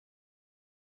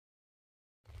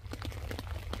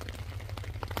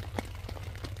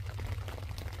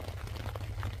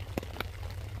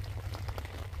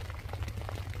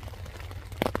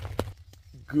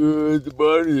Good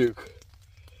morning.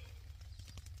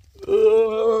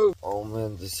 Oh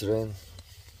man, this rain.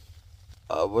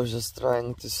 I was just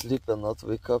trying to sleep and not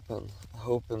wake up and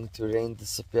hoping to rain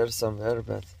disappear somewhere,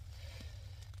 but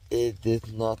it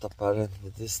did not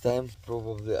apparently this time.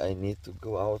 Probably I need to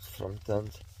go out from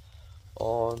tent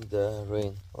on the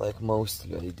rain like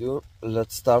mostly I do.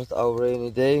 Let's start our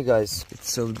rainy day, guys.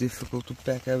 It's so difficult to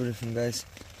pack everything, guys,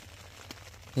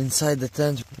 inside the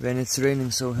tent when it's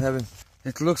raining so heavy.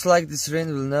 It looks like this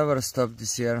rain will never stop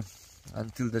this year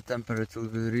until the temperature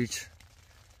will reach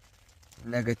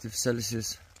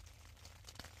 -Celsius.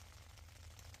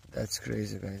 That's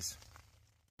crazy, guys.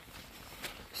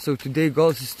 So today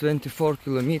goals is 24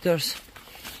 kilometers,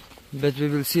 but we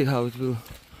will see how it will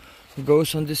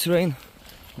goes on this rain,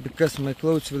 because my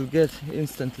clothes will get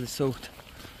instantly soaked.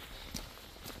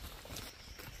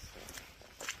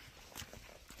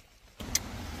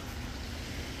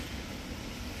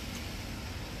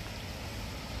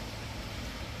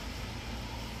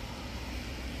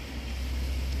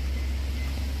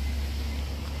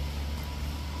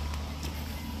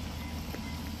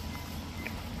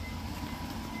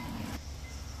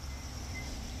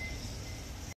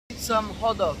 Some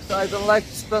hot dogs. I don't like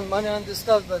to spend money on this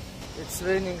stuff, but it's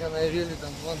raining and I really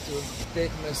don't want to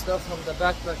take my stuff from the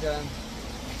backpack, and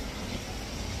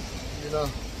you know,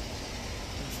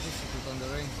 it's difficult on the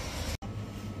rain.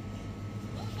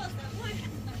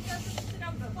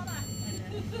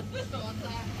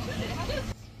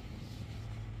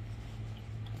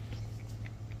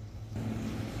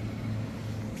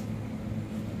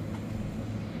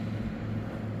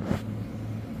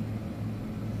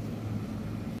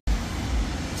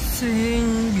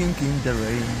 Singing in the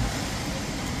rain,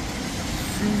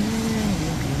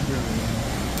 singing in the rain.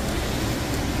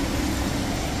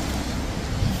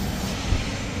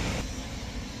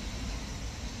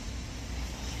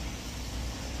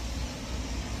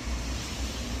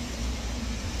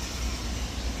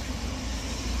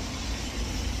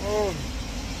 Oh.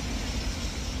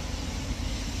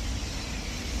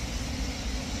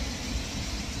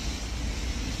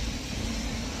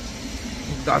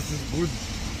 That is good.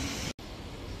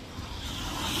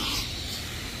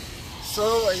 So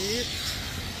I eat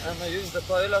and I use the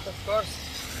toilet, of course,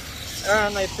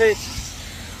 and I paid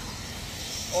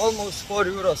almost 4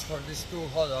 euros for these 2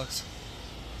 hot dogs,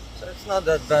 so it's not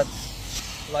that bad,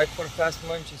 like for fast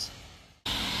munchies.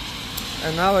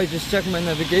 And now I just check my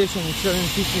navigation, it's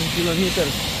 715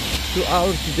 kilometers to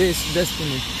our today's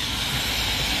destiny.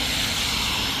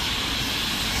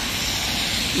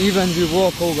 Even we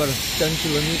walk over 10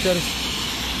 kilometers,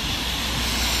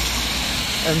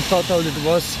 and total it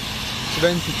was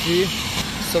 23,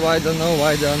 so I don't know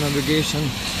why the navigation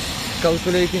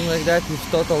calculating like that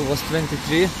if total was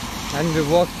 23 and we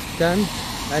walked 10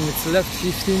 and it's left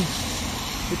 15.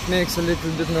 It makes a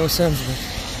little bit no sense,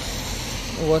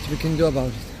 but what we can do about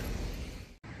it.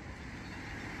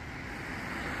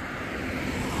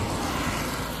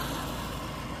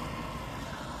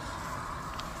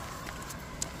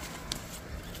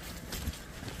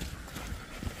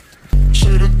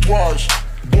 Said it twice,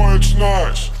 boy it's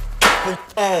nice.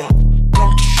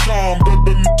 Come to shine,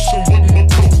 baby, mixing with my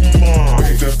Pokemon.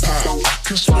 Bring that pie, I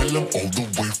can smell them all the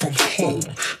way from home.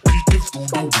 Peeking through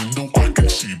the window, I can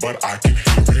see, but I can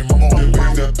hear him moan.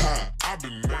 Bring that pie, I've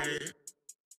been mad.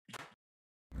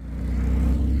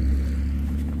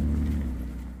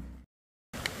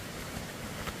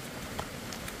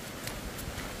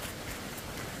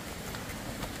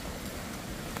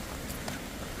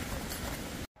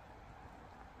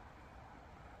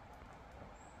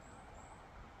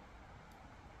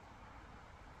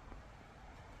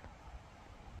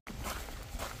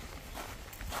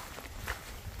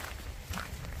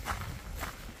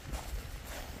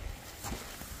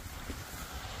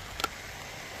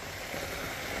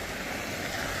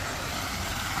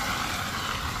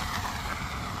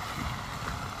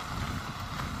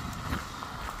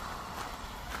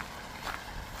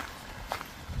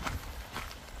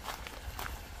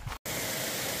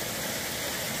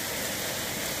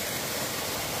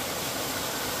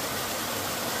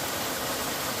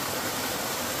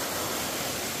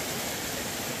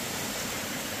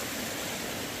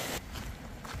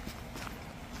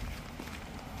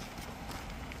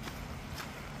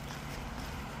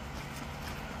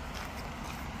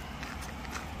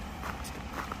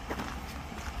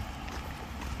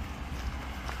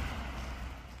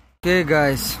 Okay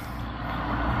guys,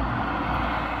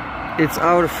 it's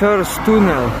our first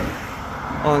tunnel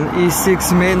on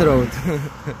E6 main road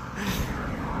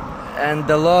and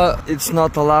the law it's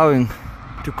not allowing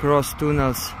to cross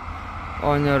tunnels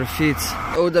on your feet.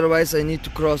 Otherwise I need to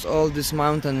cross all this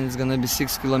mountain. It's gonna be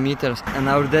 6 kilometers and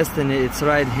our destiny it's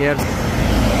right here.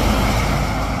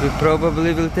 We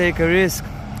probably will take a risk.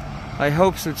 I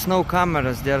hope so. It's no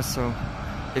cameras there, so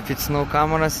if it's no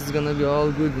cameras it's gonna be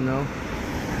all good, you know.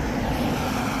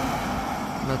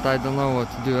 But I don't know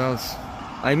what to do else.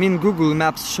 I mean, Google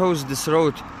Maps shows this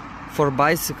road for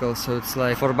bicycles, so it's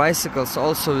like for bicycles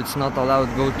also it's not allowed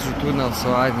to go through tunnels,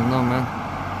 so I don't know, man.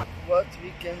 What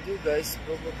we can do, guys,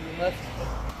 probably not.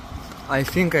 I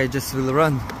think I just will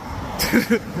run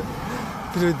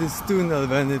through this tunnel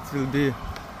when it will be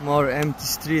more empty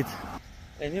street.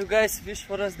 And you guys wish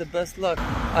for us the best luck.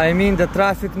 I mean, the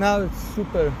traffic now it's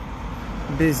super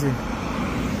busy.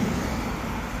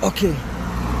 Okay,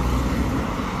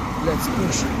 let's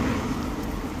push.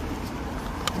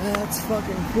 Let's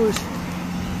fucking push.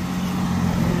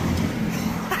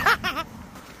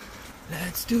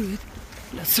 Let's do it.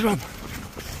 Let's run.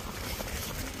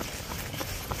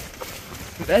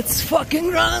 Let's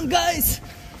fucking run, guys!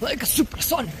 Like a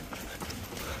supersonic.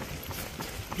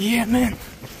 Yeah, man.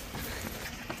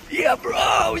 Yeah,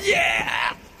 bro.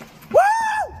 Yeah. Woo!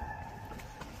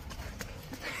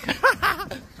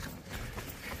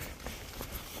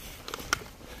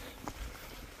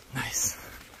 Nice.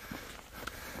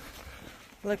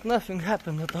 Like nothing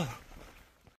happened at all.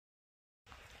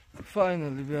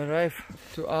 Finally we arrived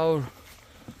to our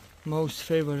most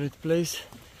favorite place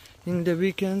in the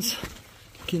weekends,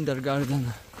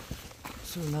 kindergarten.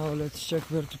 So now let's check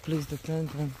where to place the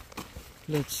tent and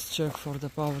let's check for the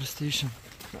power station.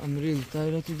 I'm really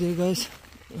tired today, guys.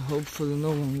 Hopefully no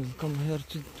one will come here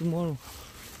tomorrow,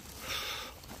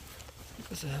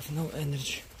 because I have no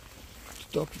energy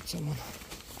to talk with someone.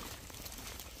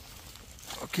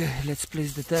 Okay, let's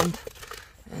place the tent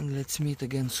and let's meet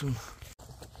again soon.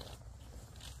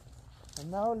 And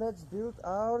now let's build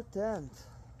our tent,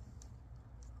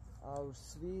 our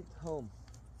sweet home.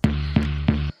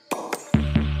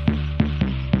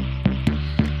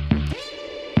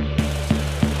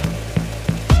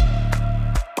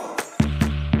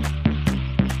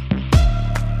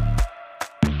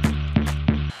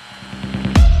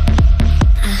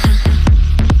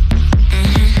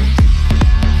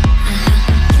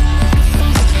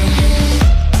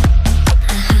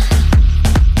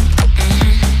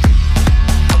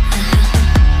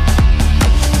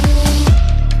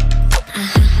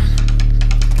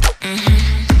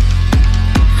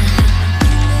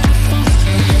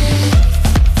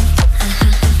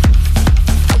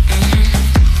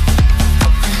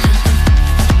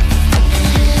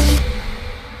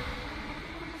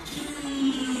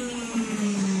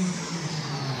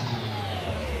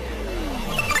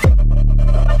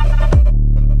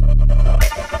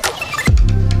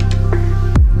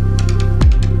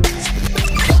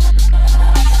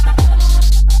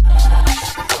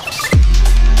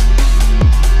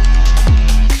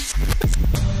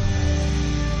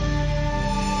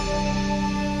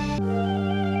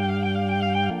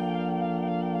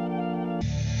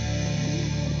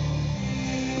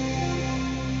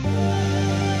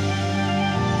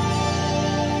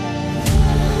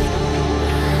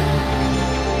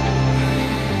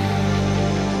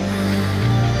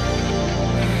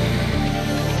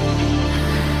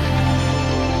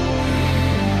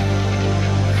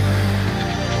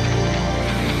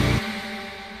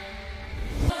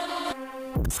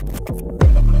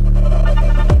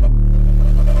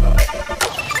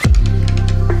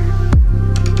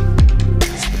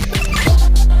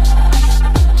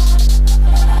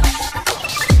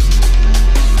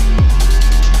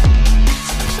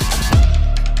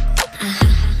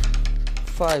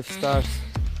 5 stars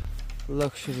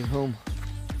luxury home.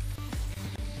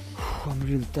 I'm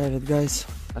really tired, guys.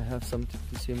 I have something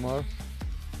to say more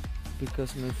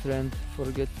because my friend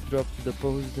forget to drop to the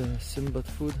post the Sinbad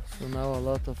food, so now a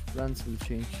lot of plans will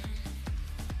change.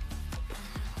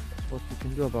 What we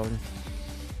can do about it?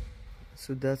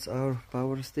 So that's our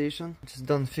power station. Just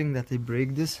don't think that I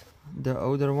break this. The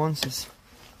other ones is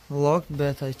locked,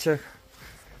 but I checked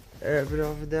every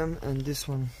of them and this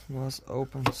one was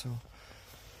open, so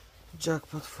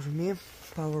jackpot for me.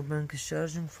 Power bank is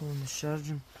charging, phone is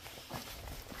charging.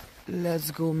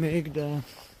 Let's go make the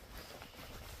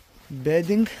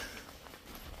bedding,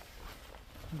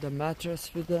 the mattress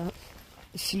with the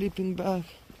sleeping bag,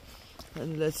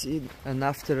 and let's eat. And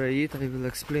after I eat I will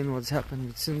explain what's happened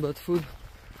with Sinbad food,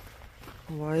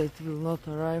 why it will not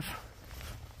arrive.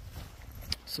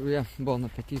 So yeah, bon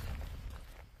appetit.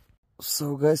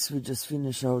 So guys, we just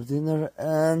finished our dinner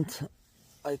and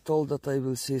I told that I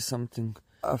will say something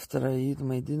after I eat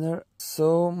my dinner.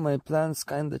 So my plan's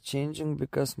kinda changing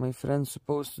because my friend's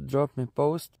supposed to drop me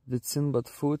post with Sinbad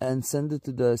food and send it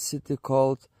to the city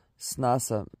called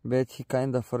Snasa, but he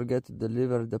kinda forget to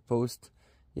deliver the post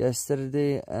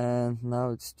yesterday and now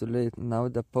it's too late. Now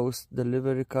the post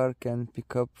delivery car can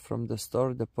pick up from the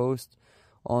store the post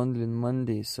only on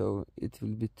Monday, so it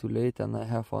will be too late and I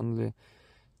have only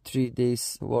 3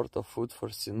 days worth of food for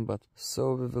Sinbad.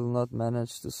 So we will not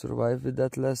manage to survive with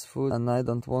that less food, and I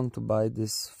don't want to buy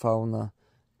this fauna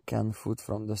canned food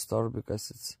from the store because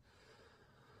it's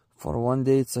for 1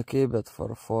 day it's okay, but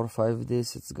for 4 or 5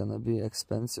 days it's gonna be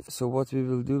expensive. So what we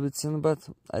will do with Sinbad,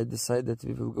 I decided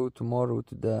we will go tomorrow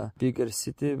to the bigger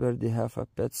city where they have a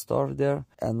pet store there,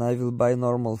 and I will buy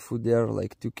normal food there,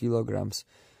 like 2 kilograms.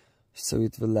 So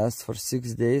it will last for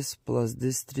 6 days, plus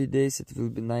these 3 days it will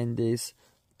be 9 days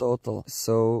total.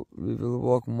 So we will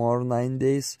walk more 9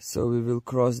 days, so we will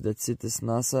cross that city's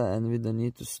NASA and we don't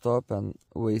need to stop and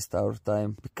waste our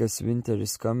time because winter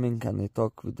is coming. And I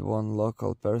talked with one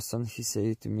local person, he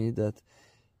said to me that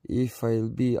if I'll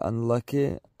be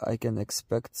unlucky I can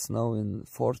expect snow in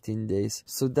 14 days.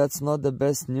 So that's not the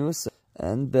best news,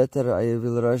 and better I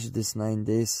will rush this 9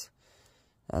 days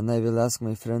and I will ask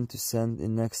my friend to send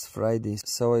in next Friday.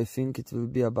 So I think it will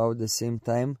be about the same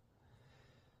time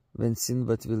when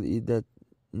Sinbad will eat that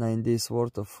 9 days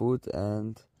worth of food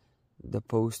and the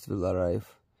post will arrive,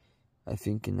 I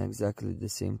think in exactly the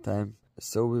same time.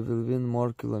 So we will win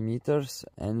more kilometers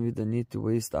and we don't need to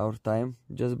waste our time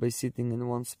just by sitting in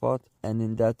one spot, and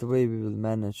in that way we will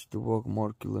manage to walk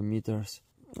more kilometers.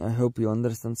 I hope you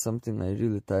understand something. I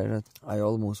really tired. I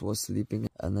almost was sleeping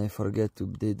and I forget to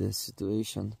update the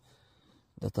situation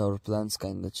that our plans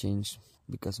kinda changed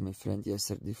because my friend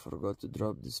yesterday forgot to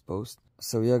drop this post.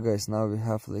 So yeah guys, now we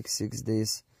have like 6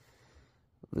 days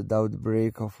without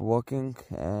break of walking,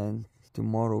 and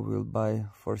tomorrow we'll buy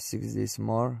for 6 days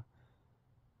more.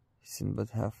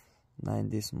 Sinbad have 9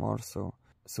 days more, so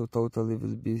totally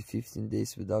will be 15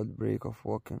 days without break of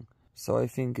walking. So I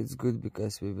think it's good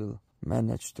because we will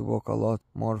manage to walk a lot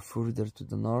more further to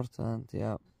the north, and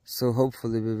yeah. So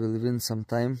hopefully we will win some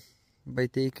time by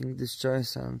taking this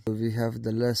choice, and we have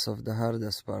the less of the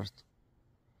hardest part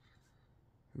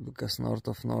because north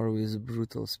of Norway is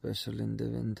brutal, especially in the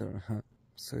winter.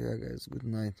 So yeah guys, good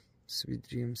night, sweet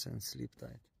dreams and sleep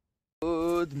tight.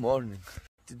 Good morning.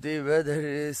 Today weather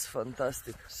is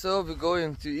fantastic, so we're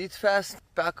going to eat fast,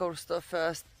 pack our stuff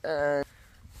fast, and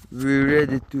we're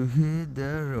ready to hit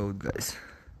the road guys.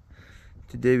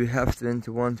 Today we have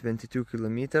 22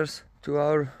 kilometers to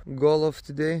our goal of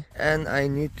today, and I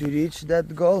need to reach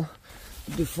that goal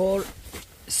before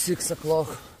 6 o'clock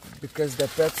because the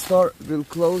pet store will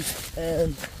close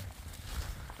and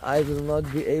I will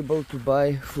not be able to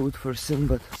buy food for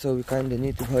Sinbad. So we kinda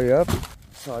need to hurry up.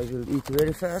 So I will eat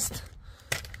very fast.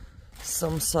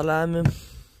 Some salami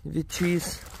with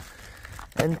cheese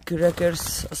and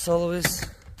crackers as always.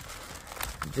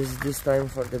 Just this time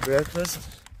for the breakfast.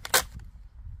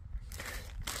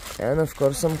 And of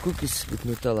course some cookies with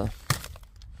Nutella.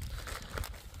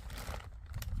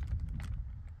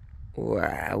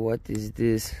 Wow, what is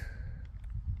this?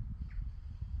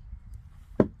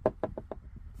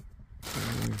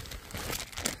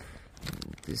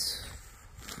 This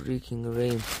freaking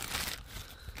rain.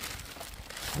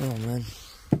 Oh man.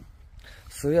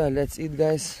 So yeah, let's eat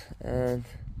guys and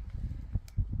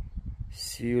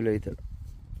see you later.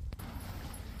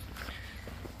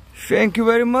 Thank you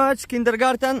very much,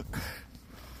 kindergarten.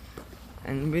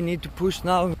 And we need to push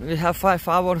now. We have 5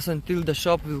 hours until the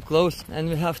shop will close and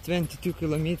we have 22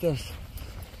 kilometers.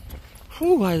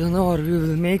 Whew, I don't know how we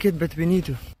will make it, but we need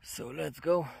to. So let's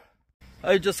go.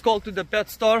 I just called to the pet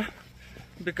store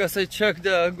because I checked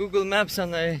the Google Maps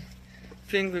and I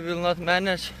think we will not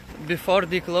manage before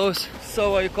they close.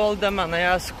 So I called them and I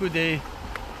asked could they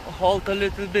halt a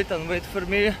little bit and wait for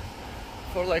me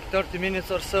for like 30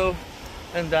 minutes or so.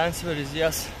 And the answer is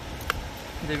yes.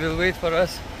 They will wait for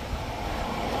us.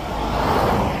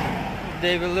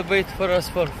 They will wait for us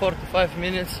for 45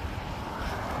 minutes.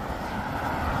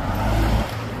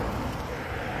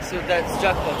 So that's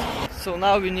jackpot. So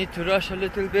now we need to rush a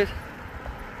little bit.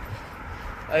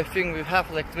 I think we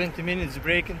have like 20 minutes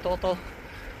break in total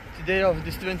today of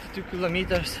this 22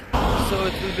 kilometers. So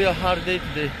it will be a hard day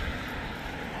today.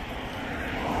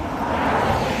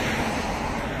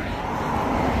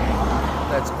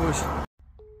 Let's push.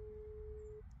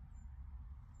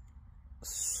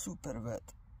 Super wet.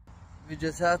 We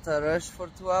just had a rush for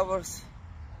 2 hours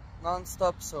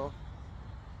non-stop, so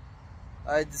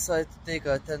I decided to take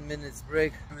a 10 minutes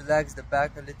break, relax the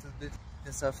back a little bit,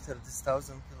 because after this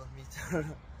 1000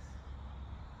 kilometer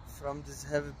From this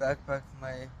heavy backpack,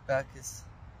 my back is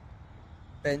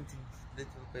bending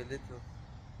little by little.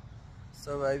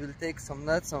 So I will take some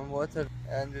nuts, some water,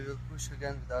 and we will push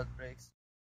again without brakes.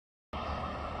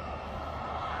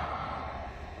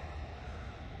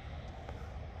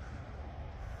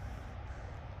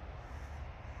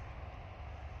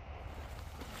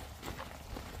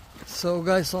 So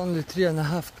guys, only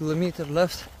 3.5 kilometers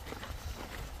left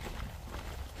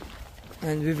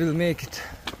and we will make it.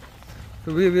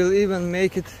 We will even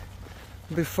make it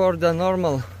before the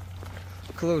normal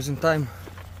closing time.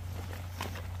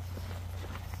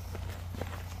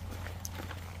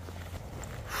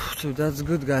 So that's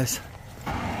good, guys.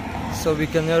 So we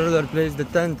can earlier place the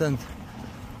tent and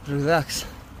relax,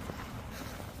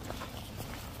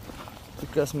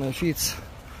 because my feet's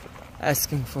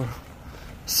asking for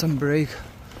some break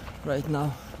right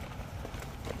now.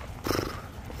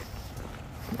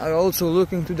 I also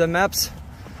look into the maps,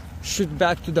 shoot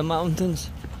back to the mountains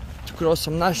to cross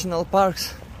some national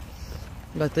parks,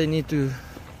 but I need to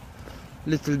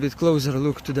little bit closer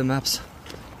look to the maps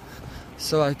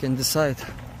so I can decide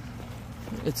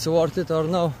it's worth it or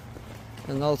no.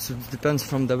 And also it depends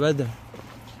from the weather.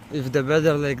 If the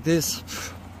weather like this,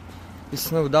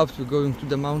 it's no doubt we're going to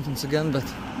the mountains again, but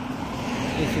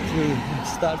if it will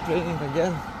start raining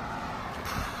again,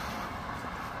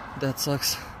 that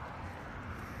sucks.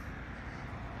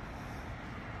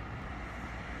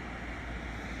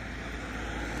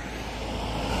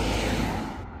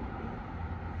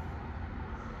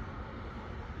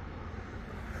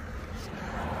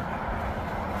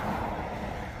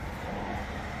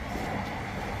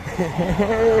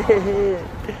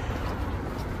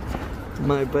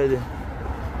 My buddy.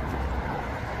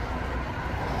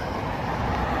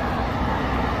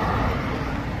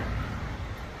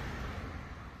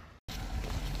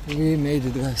 We made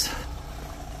it, guys.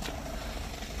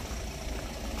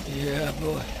 Yeah,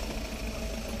 boy.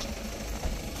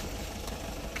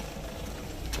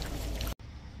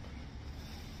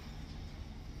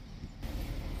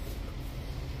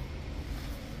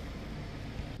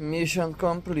 Mission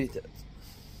completed.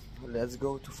 Let's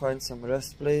go to find some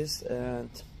rest place and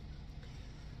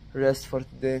rest for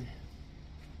today.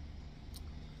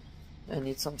 I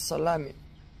need some salami,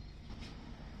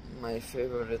 my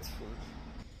favorite food.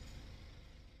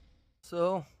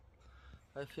 So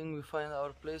I think we find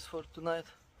our place for tonight.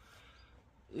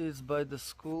 It's by the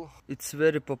school. It's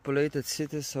very populated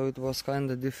city, so it was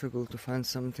kinda difficult to find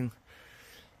something,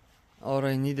 or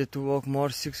I needed to walk more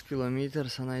 6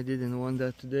 kilometers and I didn't want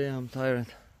that today. I'm tired.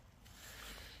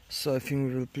 So I think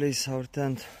we will place our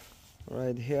tent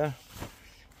right here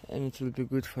and it will be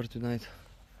good for tonight.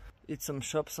 It's some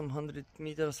shop some 100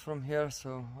 meters from here,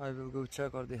 so I will go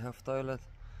check or they have toilet,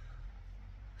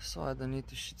 so I don't need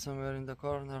to shit somewhere in the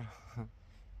corner.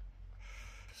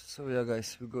 So yeah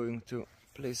guys, we're going to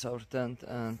place our tent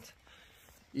and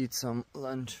eat some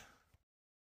lunch.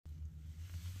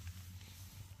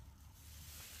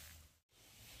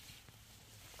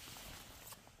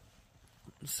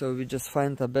 So we just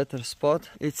find a better spot.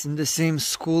 It's in the same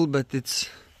school, but it's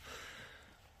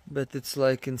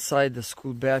like inside the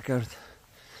school backyard,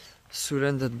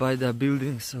 surrounded by the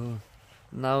building, so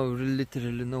now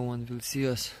literally no one will see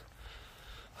us.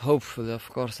 Hopefully, of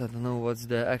course. I don't know what's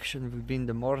the action will be in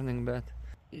the morning, but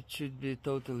it should be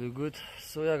totally good.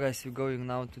 So yeah guys, we're going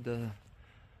now to the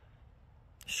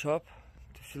shop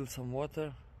to fill some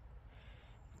water,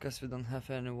 because we don't have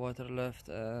any water left,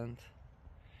 and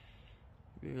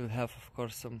we will have of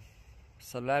course some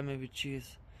salami with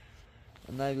cheese,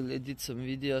 and I will edit some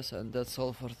videos, and that's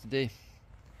all for today.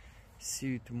 See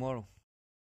you tomorrow.